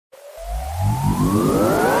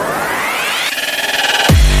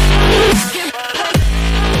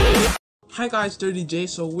Hi guys, 30J.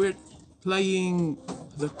 So we're playing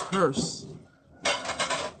The Curse.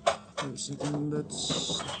 Wait a second,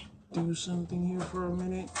 let's do something here for a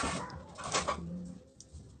minute.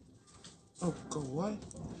 Oh, go what?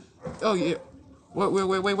 Oh yeah.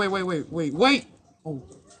 Wait. Oh,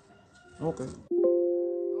 okay.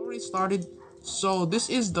 Already started. So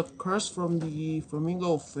this is The Curse from the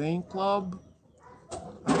Flamingo Fan Club.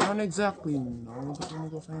 I don't exactly know the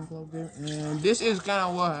Flamingo Fan Club game, and this is kind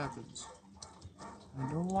of what happens. I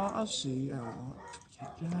don't want to see. I want to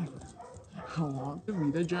be a driver. I want to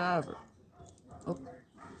be the driver. Oh,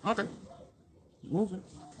 okay. Moving.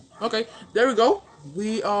 Okay, there we go.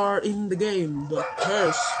 We are in the game, The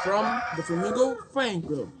Curse from the Flamingo Fan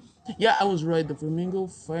Club. Yeah, I was right. The Flamingo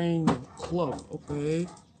Fan Club. Okay.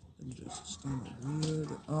 Just kind of weird.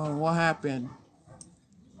 Oh, what happened?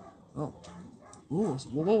 Oh. Ooh,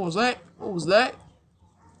 what was that? What was that?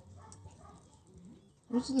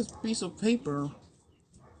 What's this piece of paper?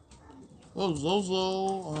 Oh,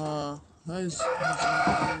 Zozo,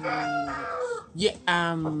 yeah,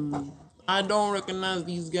 I don't recognize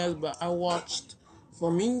these guys, but I watched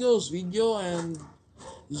Flamingo's video, and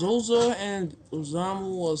Zozo and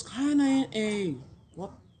Osamu was kinda in a,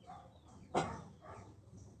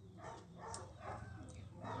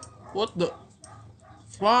 what the,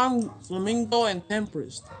 Flamingo and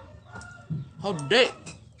Tempest, how did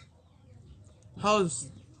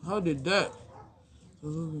that?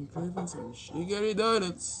 She get it done.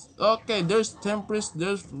 It's okay. There's Tempest.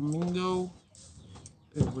 There's Flamingo.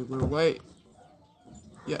 Wait.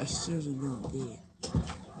 Yeah, I seriously don't get it.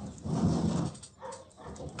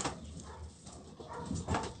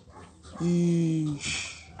 Eesh.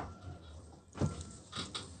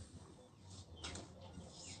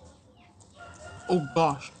 Oh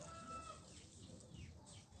gosh.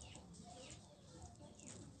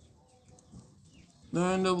 They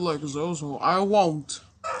end up like Zozo. I won't.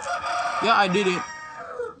 Yeah, I did it.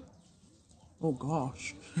 Oh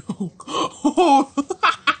gosh. Oh.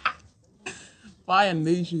 Fire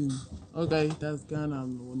Nation. Okay, that's kind of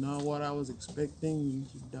not what I was expecting.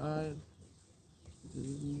 He died.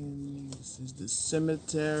 This is the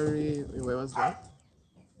cemetery. Wait, what's that?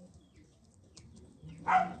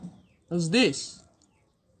 What's this?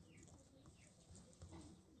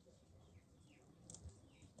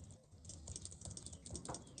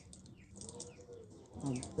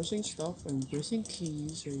 I'm pressing stuff and pressing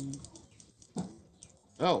keys and...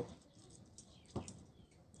 Oh.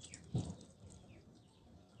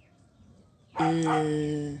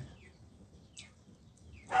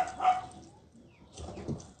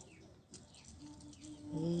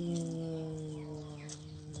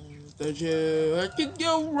 What could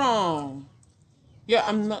go wrong? Yeah,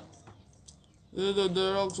 I'm not... The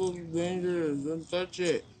dog's so dangerous. Don't touch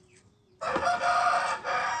it.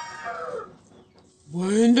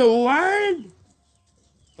 What in the world?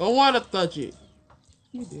 Don't want to touch it.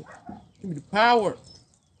 Give me the power.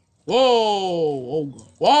 Whoa! Oh God!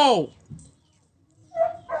 Whoa!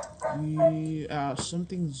 Yeah,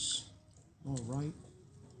 something's all right.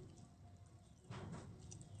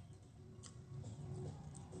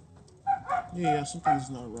 Yeah, something's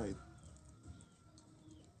not right.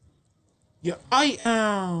 Yeah, I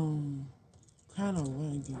am kind of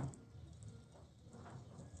lagging.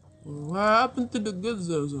 What happened to the good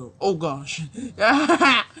Zozo? Oh gosh.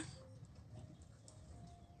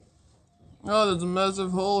 Oh, there's a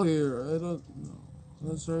massive hole here. I don't know.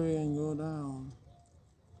 Let's hurry and go down.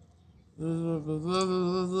 There's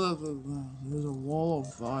a wall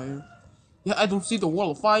of fire. Yeah, I don't see the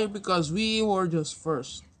wall of fire because we were just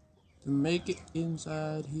first to make it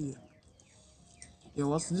inside here. Yeah,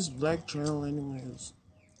 what's this black trail anyways?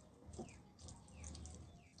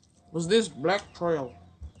 What's this black trail?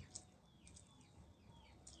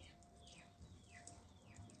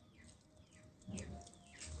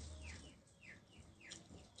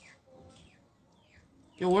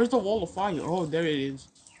 Yo, where's the wall of fire? Oh, there it is.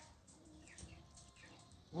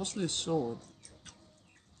 What's this sword?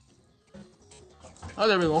 Oh,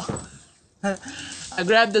 there we go. I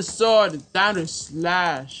grabbed the sword. Time to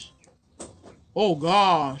slash. Oh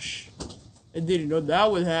gosh. I didn't know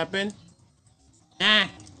that would happen. Nah.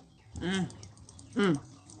 Nah.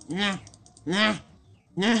 Nah.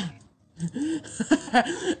 Nah.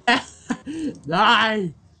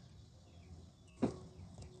 Die.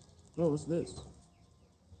 What was this?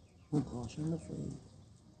 Oh gosh, I'm afraid.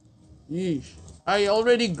 Yeesh. I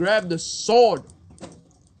already grabbed the sword.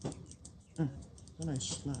 Then I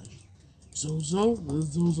slash. Zozo? The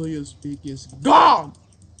Zozo you speak is gone!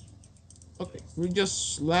 Okay, we're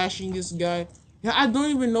just slashing this guy. Yeah, I don't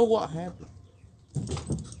even know what happened.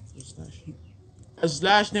 I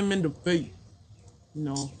slashed him in the face.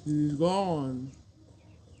 No, he's gone.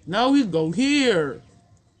 Now we go here.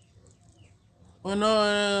 Oh no,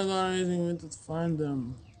 I got anything. We need to find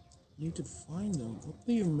them. We need to find them. What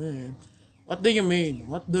do you mean? What do you mean?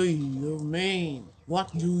 What do you mean?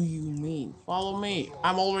 What do you mean? Follow me.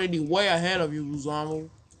 I'm already way ahead of you, Uzamo.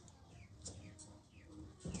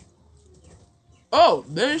 Oh,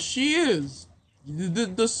 there she is.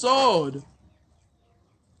 The sword.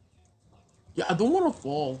 Yeah, I don't want to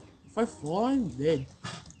fall. If I fall, I'm dead.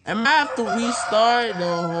 I might have to restart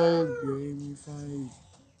the whole game if I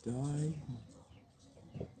die.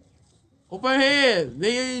 Over here!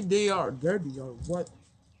 They are. There they are. What?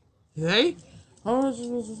 Hey? I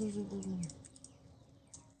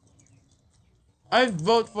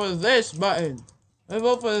vote for this button. I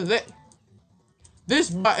vote for this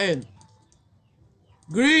button.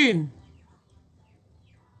 Green.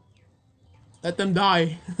 Let them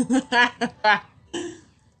die.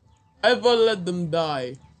 I vote let them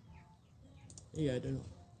die. Yeah, I don't know.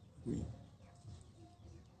 Green.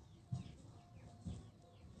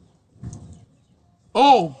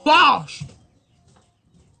 Oh gosh!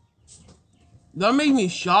 That made me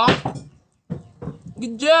shocked.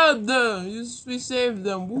 Good job, though. We saved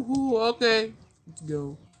them. Woohoo! Okay, let's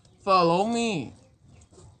go. Follow me.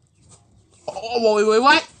 Oh, wait,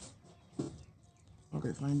 what?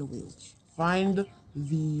 Okay, find the wheels. Find the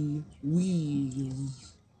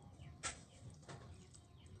wheels.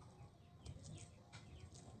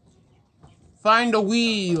 Find the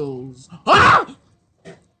wheels. Ah!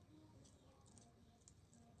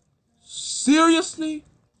 Seriously?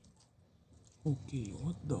 Okay,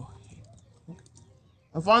 what the heck?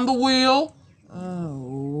 I found the wheel.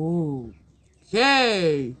 Oh,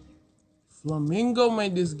 okay. Flamingo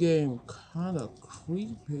made this game kinda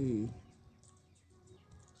creepy.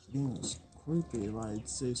 This game is creepy if I'd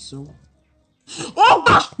say so. Oh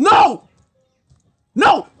gosh! No!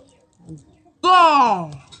 No!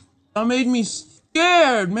 Oh! That made me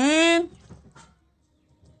scared, man!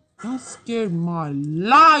 That scared my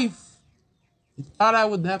life! I thought I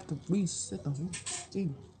would have to reset the whole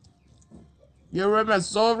thing. You read my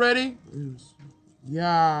soul ready?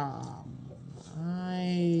 Yeah.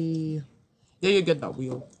 Yeah, you get that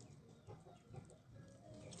wheel.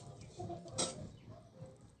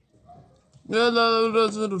 Yeah,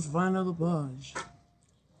 let's find another bunch.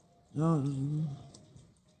 No,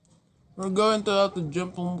 we're going to have to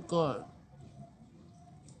jump on the cart.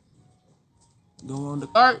 Go on the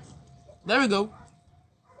cart. There we go.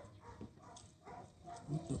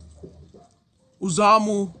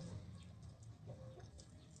 Uzamu.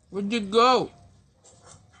 Where'd you go?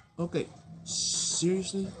 Okay.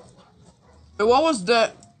 Seriously? Hey, what was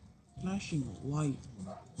that? Flashing light.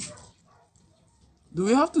 Do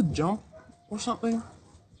we have to jump or something?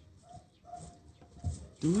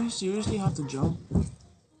 Do we seriously have to jump?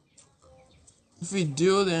 If we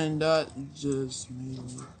do, then that just made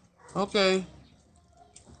me... Okay.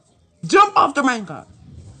 Jump off the minecart!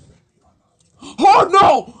 Oh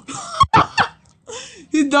no!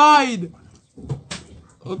 He died!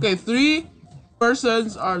 Okay, 3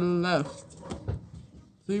 persons are left.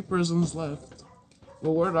 3 persons left.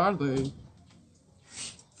 But where are they?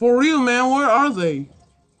 For real, man, where are they?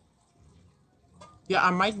 Yeah, I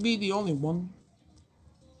might be the only one.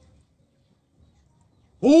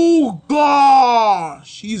 Oh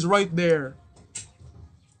gosh! He's right there.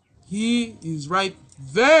 He is right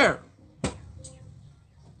there.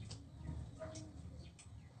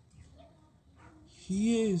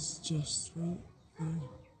 He is just right there.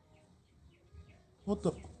 What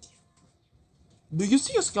the? Do you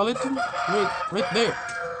see a skeleton? Right there.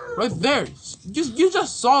 Right there. You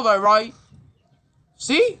just saw that, right?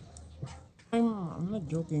 See? I'm not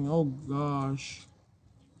joking. Oh gosh.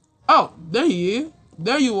 Oh, there he is.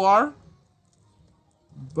 There you are.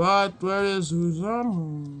 But where is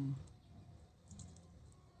Uzam?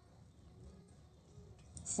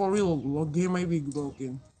 For real, the game might be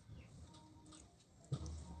broken.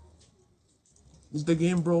 Is the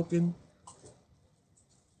game broken?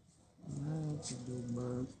 I have to go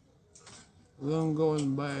back. I'm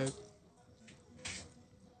going back.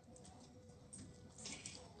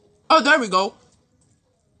 Oh, there we go.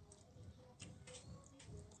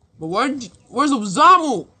 But where's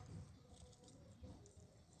Uzamu?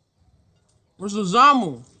 Where's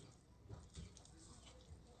Uzamu?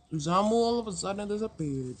 Uzamu all of a sudden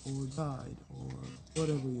disappeared or died or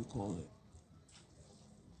whatever you call it.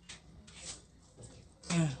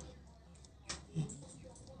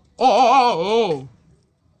 Oh.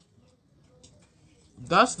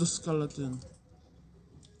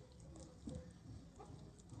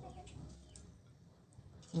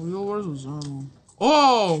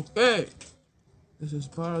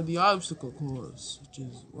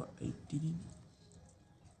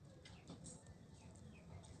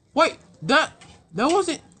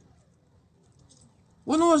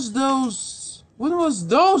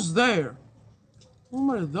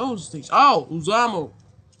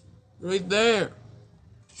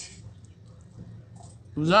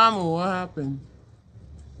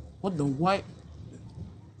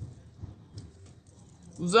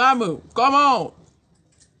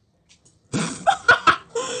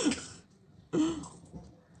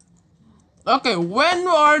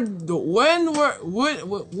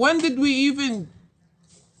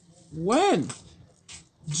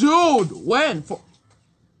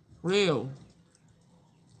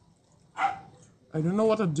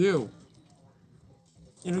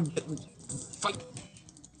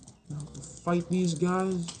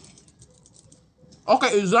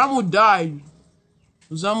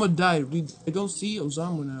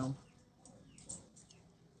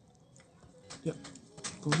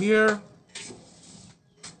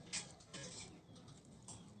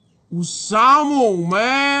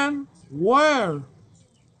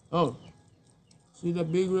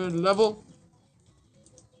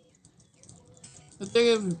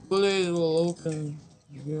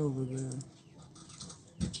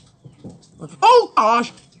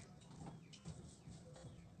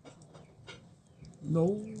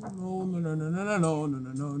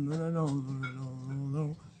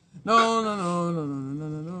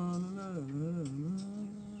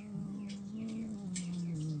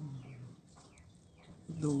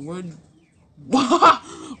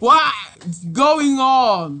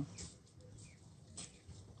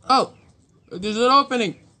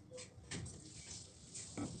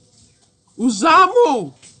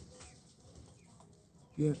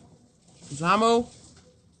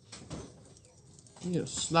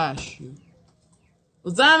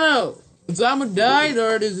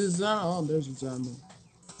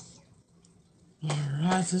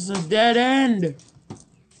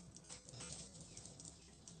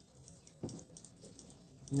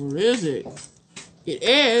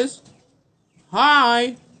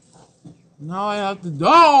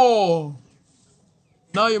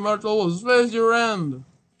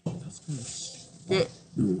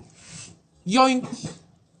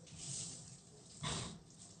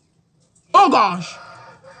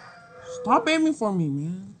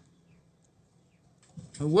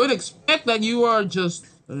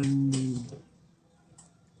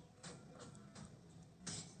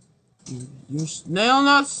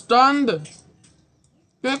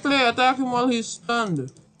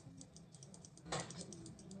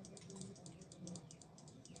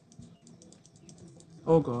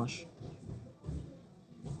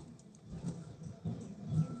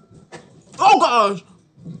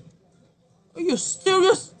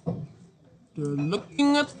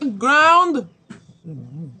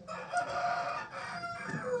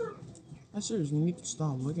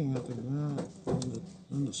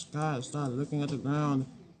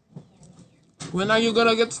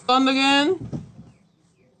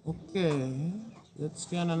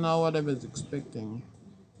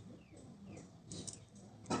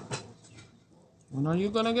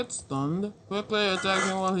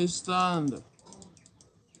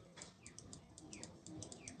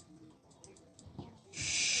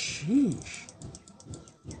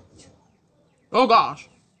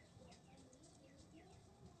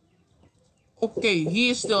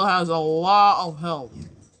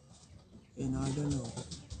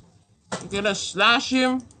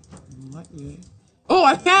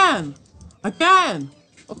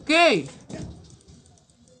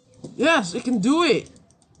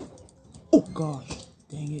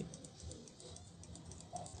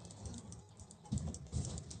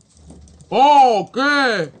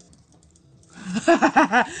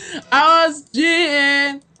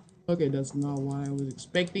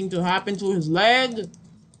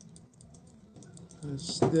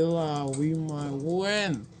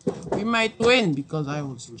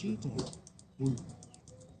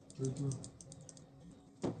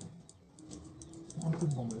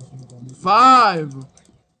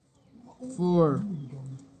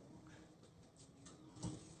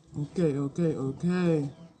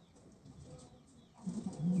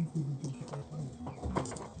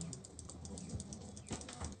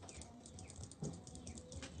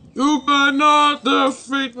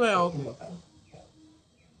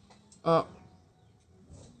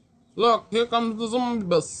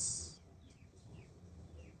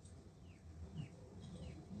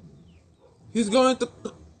 He's going to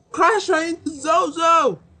crash right into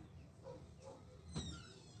Zozo.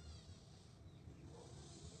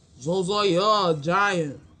 Zozo, you're a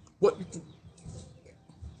giant. What?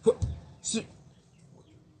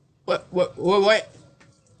 What? Wait.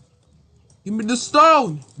 Give me the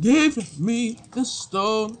stone. Give me the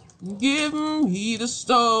stone. Give me the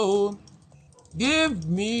stone. Give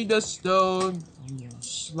me the stone. I'm gonna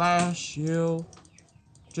slash you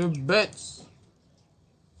to bits.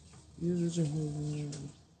 Use your hand.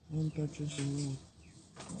 Don't touch your.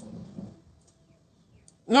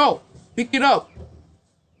 No! Pick it up!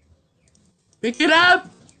 Pick it up!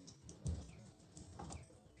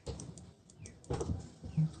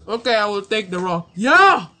 Okay, I will take the rock.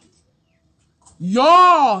 Yeah!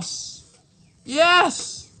 Yes!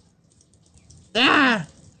 Yes! Ah!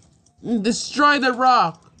 Destroy the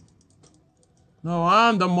rock! No,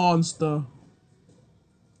 I'm the monster.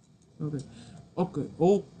 Okay. Okay.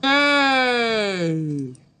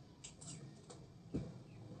 Okay!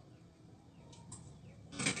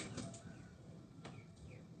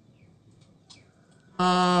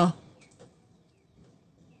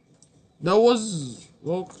 That was...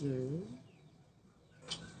 Okay.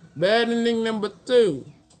 Bad ending number 2.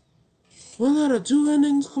 1 out of 2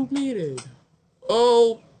 endings completed.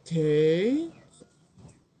 Okay.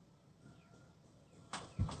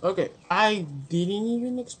 Okay, I didn't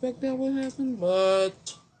even expect that would happen,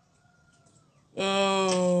 but...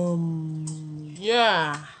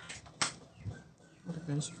 Yeah.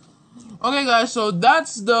 Okay, guys, so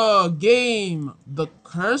that's the game, The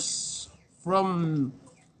Curse, from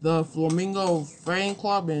the Flamingo Fan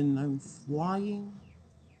Club, and I'm flying.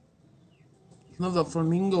 No, the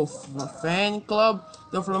Flamingo Fan Club.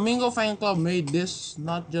 The Flamingo Fan Club made this,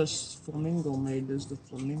 not just Flamingo made this, the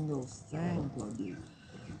Flamingo Fan Club, dude.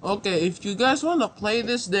 Okay, if you guys want to play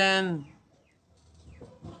this, then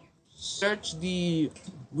search the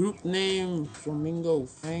group name Flamingo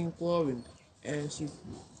Fan Club and see.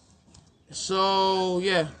 So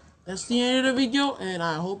yeah, that's the end of the video, and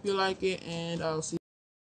I hope you like it, and I'll see